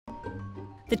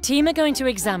The team are going to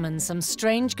examine some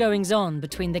strange goings-on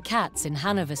between the cats in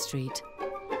Hanover Street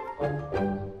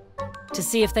to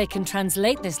see if they can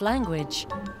translate this language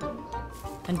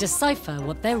and decipher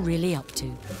what they're really up to.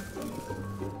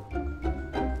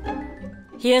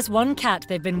 Here's one cat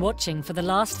they've been watching for the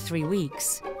last 3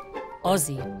 weeks,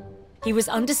 Ozzy. He was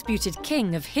undisputed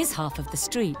king of his half of the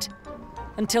street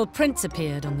until Prince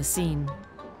appeared on the scene.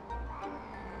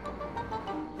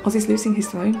 Ozzy's losing his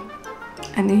throne,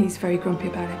 and he's very grumpy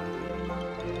about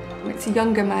it. It's a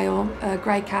younger male, a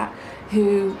grey cat,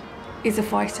 who is a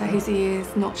fighter. His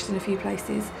ears notched in a few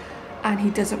places, and he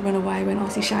doesn't run away when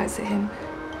Ozzy shouts at him.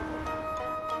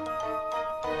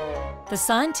 The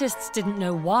scientists didn't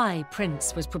know why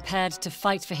Prince was prepared to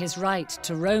fight for his right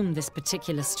to roam this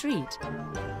particular street,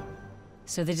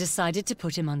 so they decided to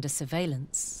put him under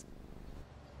surveillance.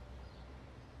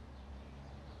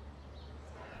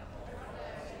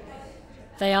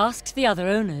 They asked the other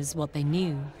owners what they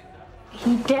knew.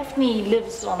 He definitely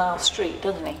lives on our street,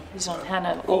 doesn't he? He's on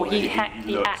Hanover, or he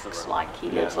acts like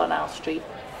he lives on our street.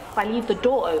 If I leave the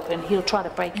door open, he'll try to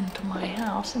break into my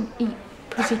house and eat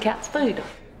Pussycat's food.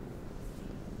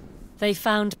 They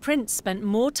found Prince spent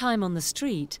more time on the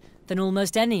street than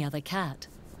almost any other cat.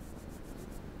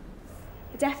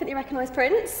 I definitely recognise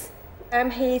Prince.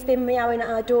 He's been meowing at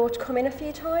our door to come in a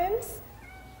few times.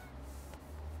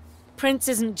 Prince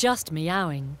isn't just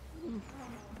meowing.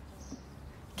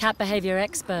 Cat behaviour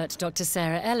expert Dr.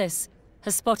 Sarah Ellis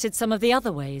has spotted some of the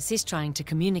other ways he's trying to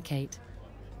communicate.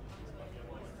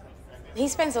 He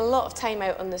spends a lot of time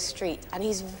out on the street and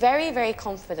he's very, very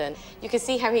confident. You can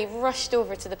see how he rushed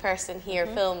over to the person here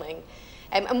filming.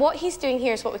 And what he's doing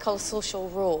here is what we call a social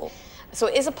role. So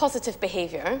it is a positive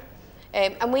behaviour.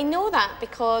 And we know that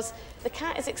because the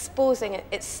cat is exposing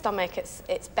its stomach,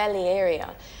 its belly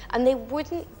area. And they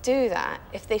wouldn't do that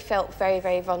if they felt very,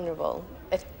 very vulnerable,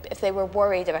 if they were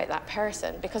worried about that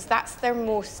person, because that's their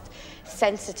most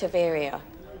sensitive area.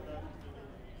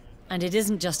 And it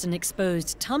isn't just an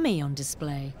exposed tummy on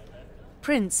display.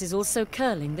 Prince is also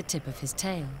curling the tip of his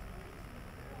tail.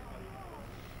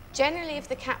 Generally, if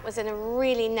the cat was in a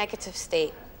really negative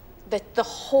state, the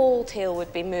whole tail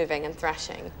would be moving and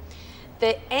thrashing.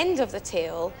 The end of the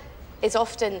tail is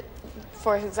often,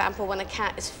 for example, when a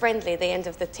cat is friendly, the end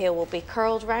of the tail will be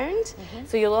curled round.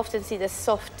 So you'll often see this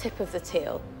soft tip of the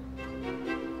tail.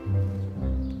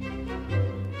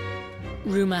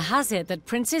 Rumour has it that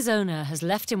Prince's owner has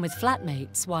left him with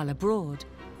flatmates while abroad.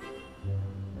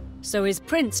 So is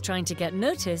Prince trying to get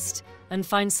noticed and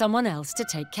find someone else to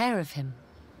take care of him?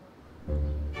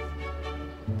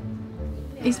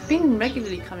 He's been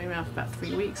regularly coming around for about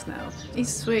 3 weeks now.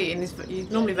 He's sweet and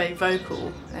he's normally very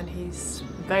vocal and he's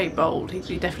very bold.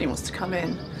 He definitely wants to come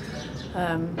in.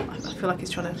 I feel like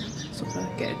he's trying to sort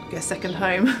of get a second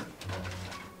home.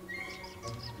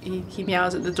 He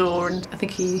meows at the door and I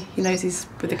think he knows he's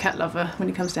with a cat lover when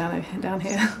he comes down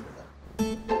here.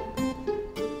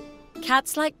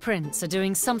 Cats like Prince are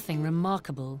doing something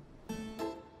remarkable.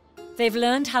 They've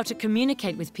learned how to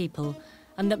communicate with people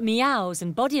and that meows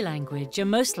and body language are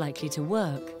most likely to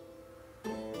work.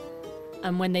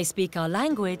 And when they speak our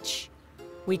language,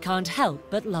 we can't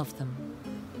help but love them.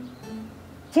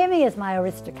 Timmy is my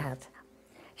Aristocat.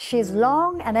 She's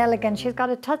long and elegant. She's got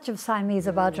a touch of Siamese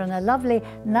about her and a lovely,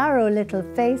 narrow little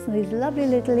face and these lovely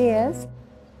little ears.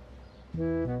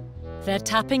 They're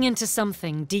tapping into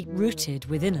something deep-rooted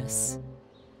within us.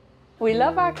 We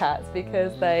love our cats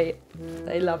because they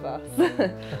love us.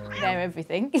 They're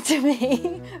everything to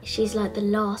me. She's like the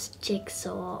last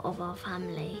jigsaw of our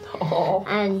family. Aww.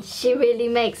 And she really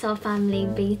makes our family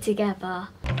be together.